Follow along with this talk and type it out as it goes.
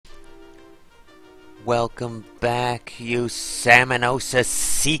Welcome back, you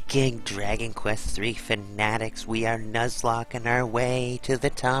Samanosa-seeking Dragon Quest III fanatics. We are Nuzlocking our way to the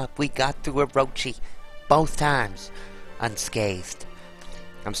top. We got through Orochi both times, unscathed.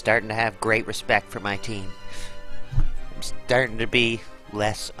 I'm starting to have great respect for my team. I'm starting to be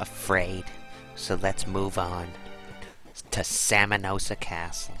less afraid. So let's move on to Samanosa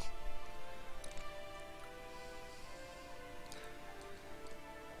Castle.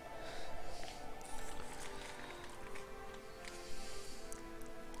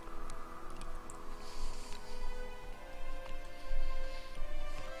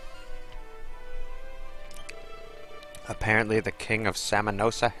 Apparently the king of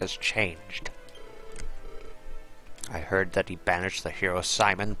Samanosa has changed. I heard that he banished the hero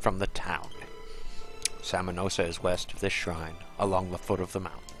Simon from the town. Samanosa is west of this shrine, along the foot of the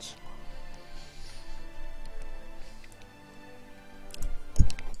mountains.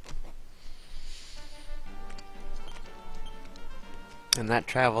 And that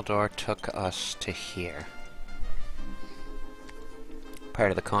travel door took us to here.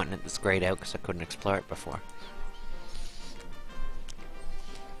 Part of the continent that's grayed out because I couldn't explore it before.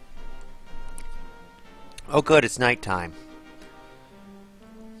 Oh good, it's nighttime.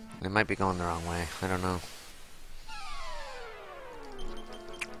 I might be going the wrong way. I don't know.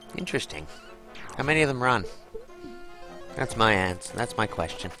 Interesting. How many of them run? That's my answer. That's my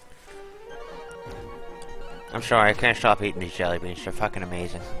question. I'm sorry, I can't stop eating these jelly beans. They're fucking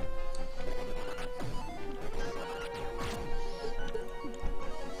amazing.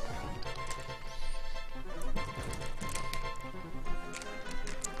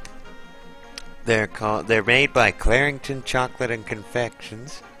 They're made by Clarington Chocolate and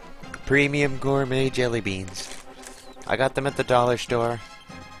Confections. Premium gourmet jelly beans. I got them at the dollar store.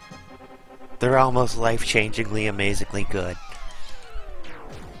 They're almost life-changingly, amazingly good.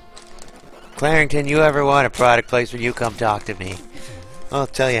 Clarington, you ever want a product placement, you come talk to me. I'll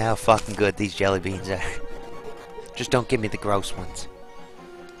tell you how fucking good these jelly beans are. Just don't give me the gross ones.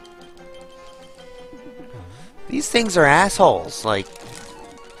 These things are assholes, like...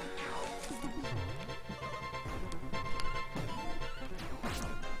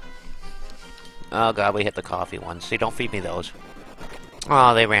 Oh god, we hit the coffee ones. See, don't feed me those.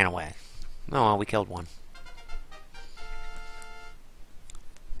 Oh, they ran away. Oh well, we killed one.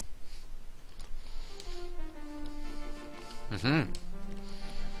 No,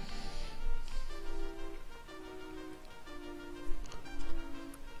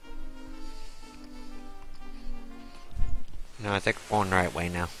 I think we're going the right way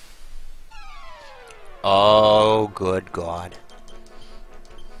now. Oh, good god.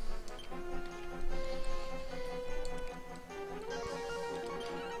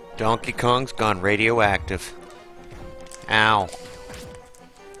 Donkey Kong's gone radioactive. Ow.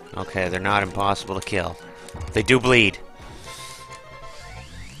 Okay, they're not impossible to kill. They do bleed.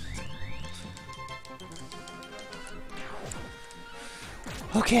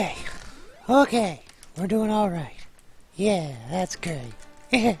 Okay. Okay. We're doing alright. Yeah, that's good.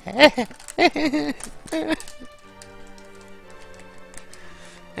 Alright,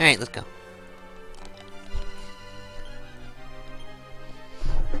 let's go.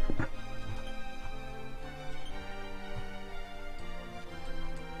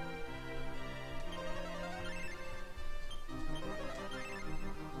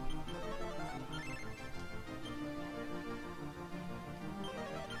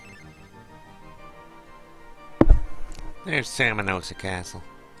 There's Samanosa Castle.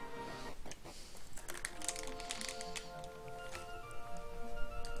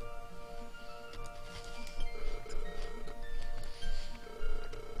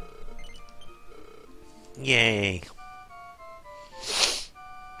 Yay.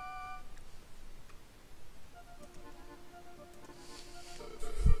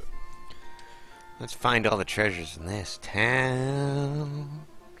 Let's find all the treasures in this town.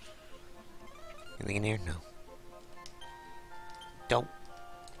 Anything in here? No. Don't.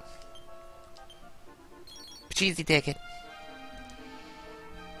 Cheesy ticket.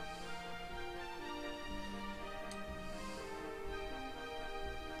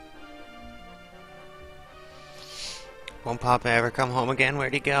 Won't Papa ever come home again?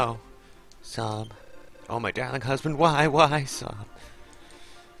 Where'd he go? Sob. Oh, my darling husband, why, sob?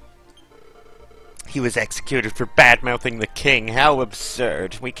 He was executed for bad-mouthing the king. How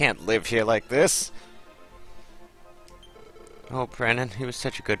absurd. We can't live here like this. Oh, Brennan, he was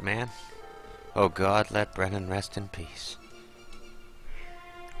such a good man. Oh God, let Brennan rest in peace.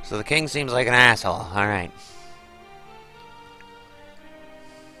 So the king seems like an asshole. Alright.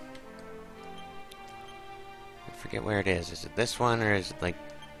 I forget where it is. Is it this one or is it like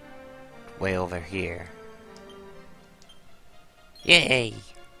way over here. Yay!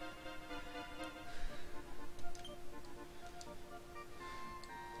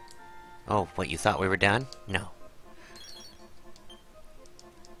 Oh, what, you thought we were done? No.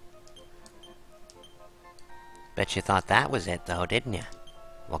 Bet you thought that was it, though, didn't you?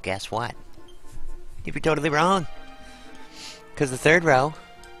 Well, guess what? You'd be totally wrong. Because the third row...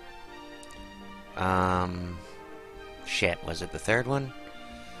 Shit, was it the third one?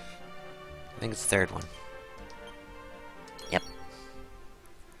 I think it's the third one. Yep.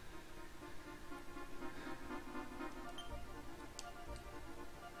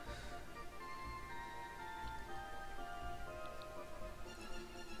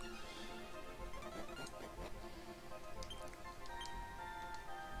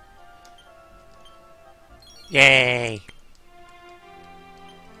 Yay!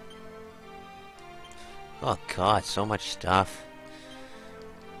 Oh god, so much stuff.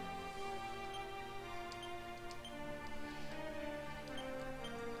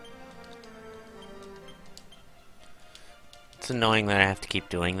 It's annoying that I have to keep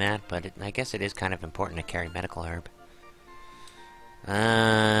doing that, but I guess it is kind of important to carry medical herb.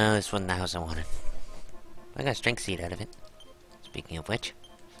 This wasn't the house I wanted. I got a strength seed out of it. Speaking of which.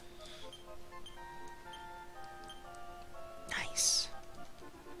 Nice.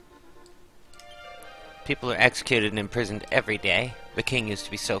 People are executed and imprisoned every day. The king used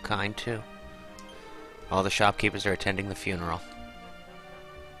to be so kind, too. All the shopkeepers are attending the funeral.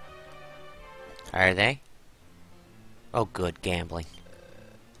 Are they? Oh, good, gambling.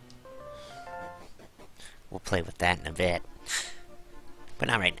 We'll play with that in a bit. But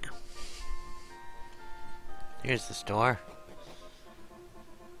not right now. Here's the store.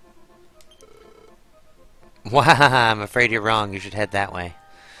 Wow, I'm afraid you're wrong. You should head that way.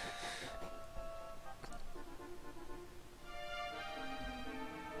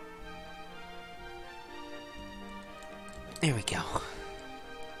 There we go.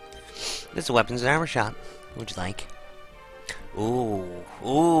 This is a weapons and armor shop. What would you like?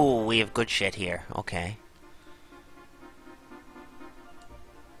 Ooh, we have good shit here. Okay.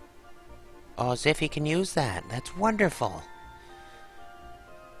 Oh, Ziffy can use that. That's wonderful.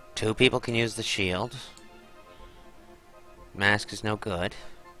 2 people can use the shield. Mask is no good.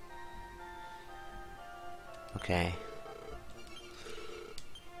 Okay.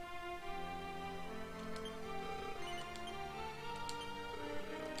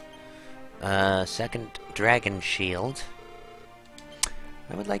 Second dragon shield.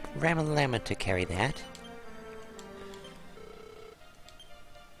 I would like Ramalama to carry that.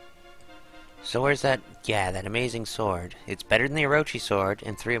 So where's that? Yeah, that amazing sword. It's better than the Orochi sword,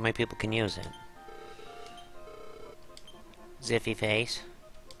 and 3 of my people can use it. Ziffy face.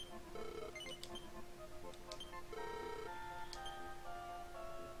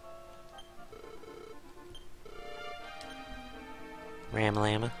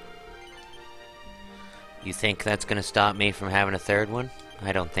 Ramalama. You think that's gonna stop me from having a third one?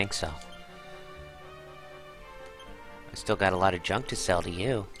 I don't think so. I still got a lot of junk to sell to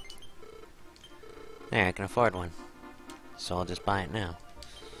you. There, I can afford one. So I'll just buy it now.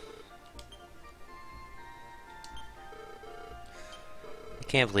 I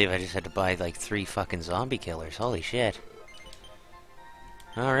can't believe I just had to buy like 3 fucking zombie killers. Holy shit.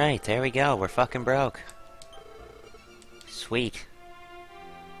 Alright, there we go. We're fucking broke. Sweet.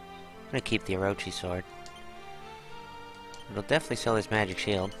 I'm gonna keep the Orochi sword. It'll definitely sell this magic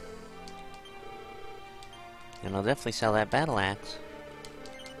shield. And I'll definitely sell that battle axe.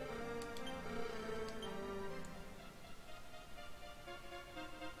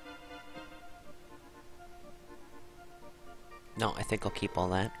 No, I think I'll keep all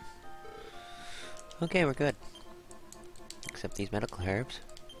that. Okay, we're good. Except these medical herbs.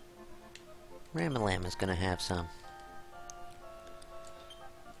 Ramalama's gonna have some.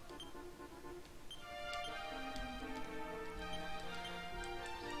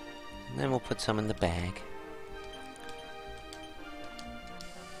 And then we'll put some in the bag.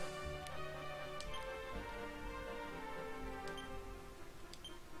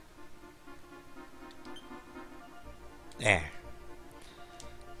 There.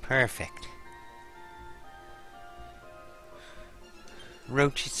 Perfect.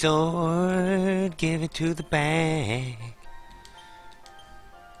 Roachy sword, give it to the bag.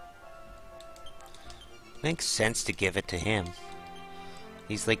 Makes sense to give it to him.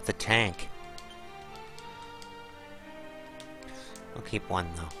 He's like the tank. I'll keep one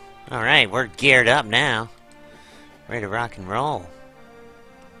though. Alright, we're geared up now. Ready to rock and roll.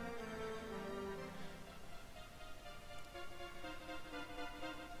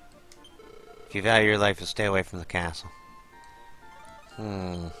 If you value your life, you'll stay away from the castle.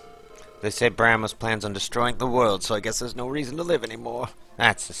 They say Bramos plans on destroying the world, so I guess there's no reason to live anymore.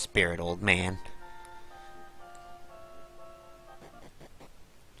 That's the spirit, old man.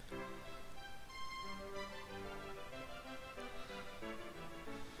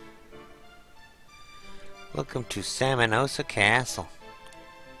 Welcome to Samanosa Castle.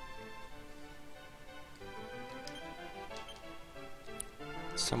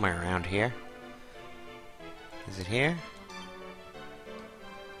 Somewhere around here. Is it here?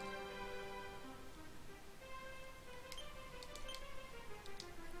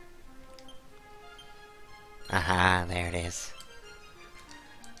 Aha, there it is.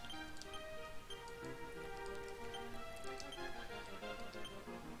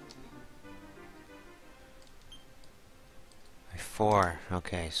 Four.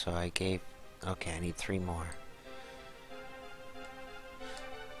 Okay, so I gave... Okay, I need 3 more.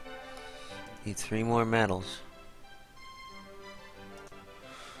 Need 3 more medals.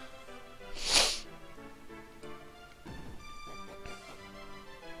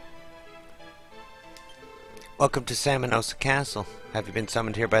 Welcome to Samanosa Castle. Have you been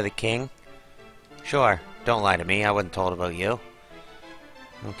summoned here by the king? Sure. Don't lie to me. I wasn't told about you.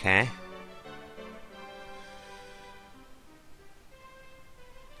 Okay.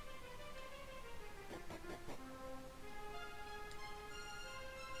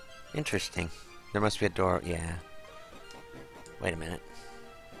 Interesting. There must be a door. Yeah. Wait a minute.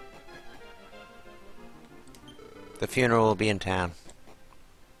 The funeral will be in town.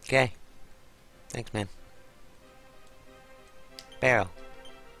 Okay. Thanks, man. Barrel.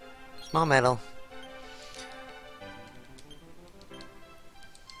 Small metal.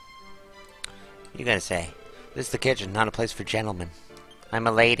 You gotta say, this is the kitchen, not a place for gentlemen. I'm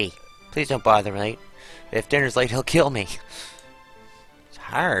a lady. Please don't bother late. If dinner's late, he'll kill me. It's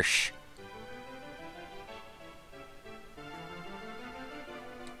harsh.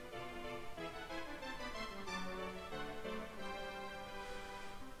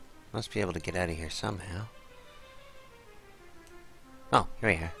 Must be able to get out of here somehow. Oh, here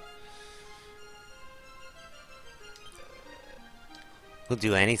we are. We'll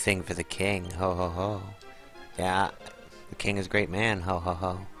do anything for the king. Ho ho ho. Yeah, the king is a great man. Ho ho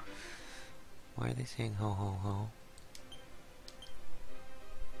ho. Why are they saying ho ho ho?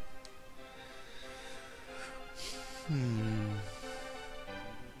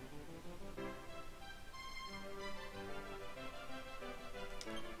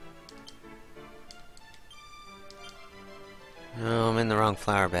 Oh, I'm in the wrong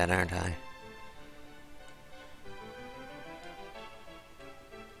flower bed, aren't I?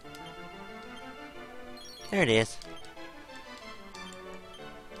 There it is.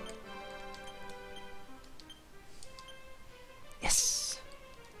 Yes!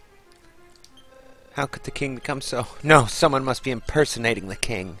 How could the king become so... No, someone must be impersonating the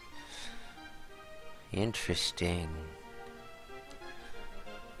king. Interesting.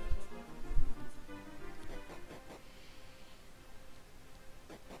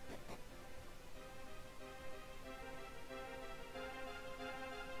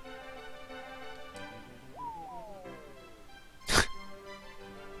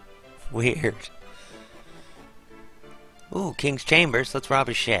 Weird. Ooh, King's Chambers. Let's rob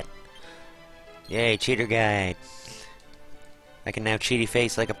his shit. Yay, cheater guide. I can now cheaty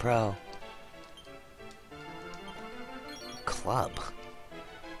face like a pro. Club.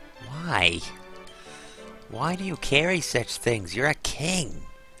 Why? Why do you carry such things? You're a king.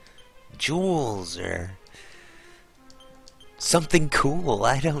 Jewels or... something cool.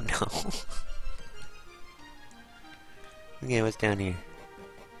 I don't know. Okay, what's down here?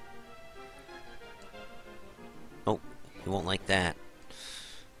 Oh, he won't like that.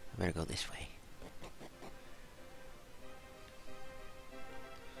 I better go this way.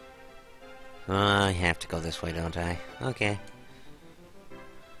 I have to go this way, don't I? Okay.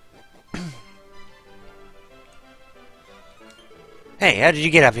 Hey, how did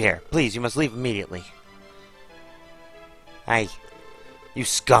you get up here? Please, you must leave immediately. Hey. You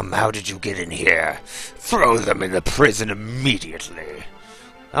scum, how did you get in here? Throw them in the prison immediately.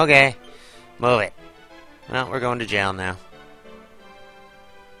 Okay. Move it. Well, we're going to jail now.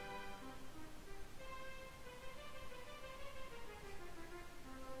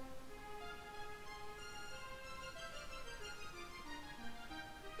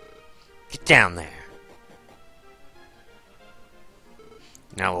 Get down there.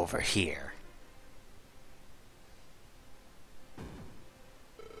 Now over here.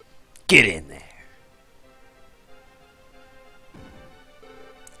 Get in there.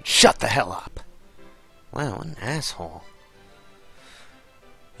 Shut the hell up. Wow, what an asshole.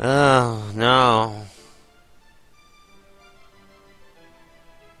 Oh, no.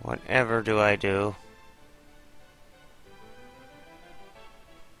 Whatever do I do?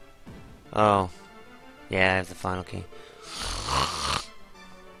 Oh. Yeah, I have the final key.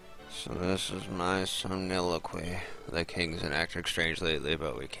 So this is my soliloquy. The king's been acting strange lately,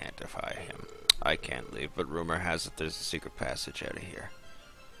 but we can't defy him. I can't leave, but rumor has it there's a secret passage out of here.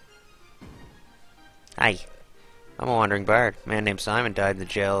 Hi. I'm a wandering bard. A man named Simon died in the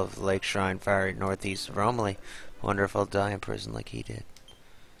jail of the Lake Shrine Fire northeast of Romilly. Wonder if I'll die in prison like he did.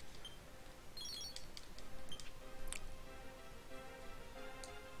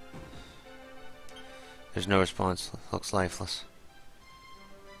 There's no response. Looks lifeless.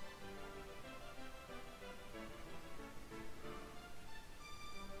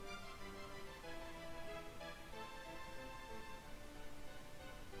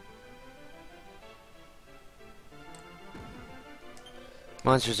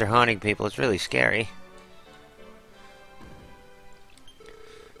 Monsters are haunting people. It's really scary.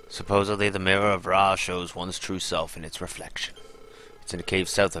 Supposedly the mirror of Ra shows one's true self in its reflection. It's in a cave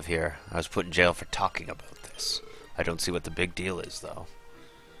south of here. I was put in jail for talking about this. I don't see what the big deal is, though.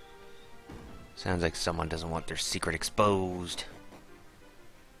 Sounds like someone doesn't want their secret exposed.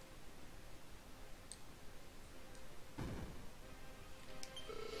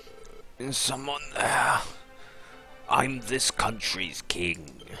 Is someone there? I'm this country's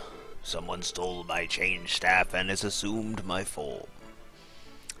king. Someone stole my chain staff and has assumed my form.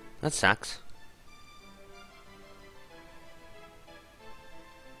 That sucks.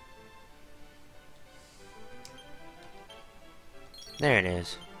 There it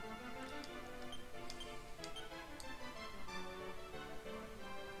is.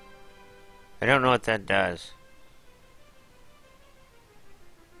 I don't know what that does.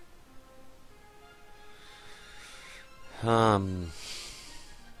 How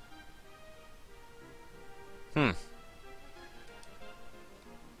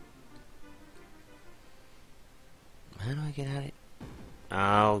do I get out of it?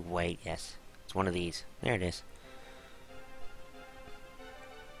 Oh, wait, yes. It's one of these. There it is.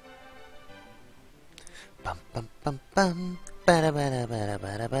 Bum bum bum bum. Bada bada bada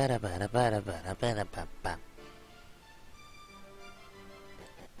bada bada bada bada bada bada bum bum.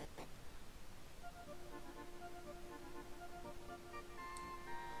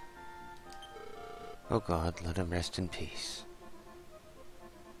 Oh God, let him rest in peace.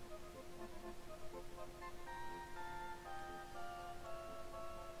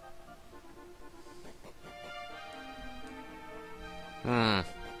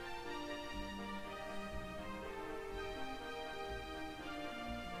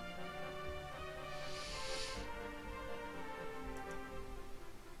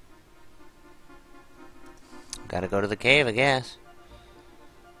 Gotta go to the cave, I guess.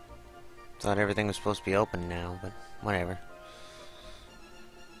 Thought everything was supposed to be open now, but whatever.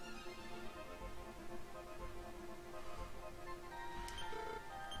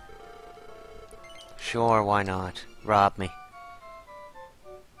 Sure, why not? Rob me.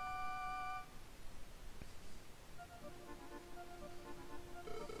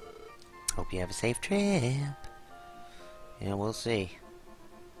 Hope you have a safe trip. Yeah, we'll see.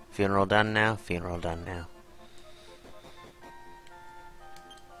 Funeral done now? Funeral done now.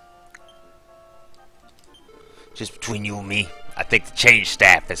 Just between you and me, I think the change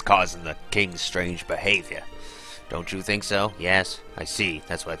staff is causing the king's strange behavior. Don't you think so? Yes, I see.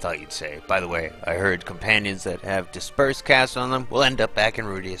 That's what I thought you'd say. By the way, I heard companions that have dispersed cast on them will end up back in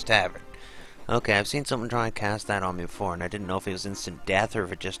Rudius Tavern. Okay, I've seen someone try and cast that on me before, and I didn't know if it was instant death or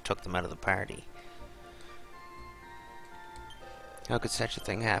if it just took them out of the party. How could such a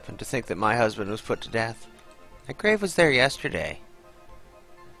thing happen? To think that my husband was put to death. That grave was there yesterday.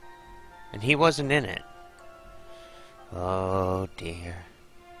 And he wasn't in it. Oh dear.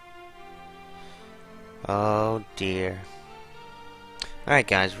 Oh dear. Alright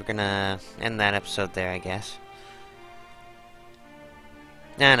guys, we're gonna end that episode there, I guess.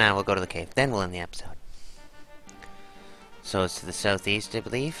 No, we'll go to the cave. Then we'll end the episode. So it's to the southeast, I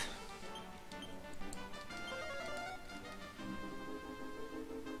believe.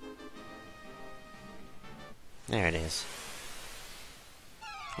 There it is.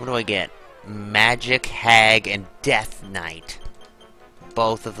 What do I get? Magic, Hag, and Death Knight.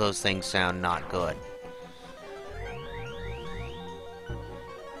 Both of those things sound not good.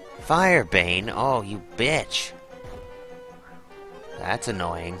 Firebane? Oh, you bitch. That's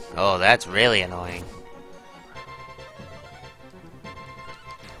annoying. Oh, that's really annoying.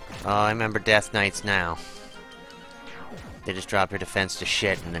 Oh, I remember Death Knights now. They just drop your defense to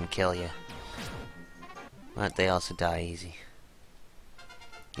shit and then kill you. But they also die easy.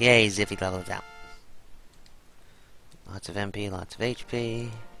 Yay, Ziffy levels out. Lots of MP, lots of HP.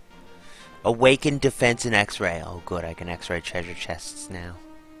 Awaken, defense, and X-ray. Oh, good. I can X-ray treasure chests now.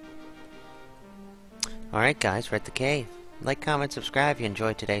 Alright, guys. We're at the cave. Like, comment, subscribe if you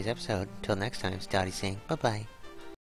enjoyed today's episode. Until next time, it's Dottie saying bye-bye.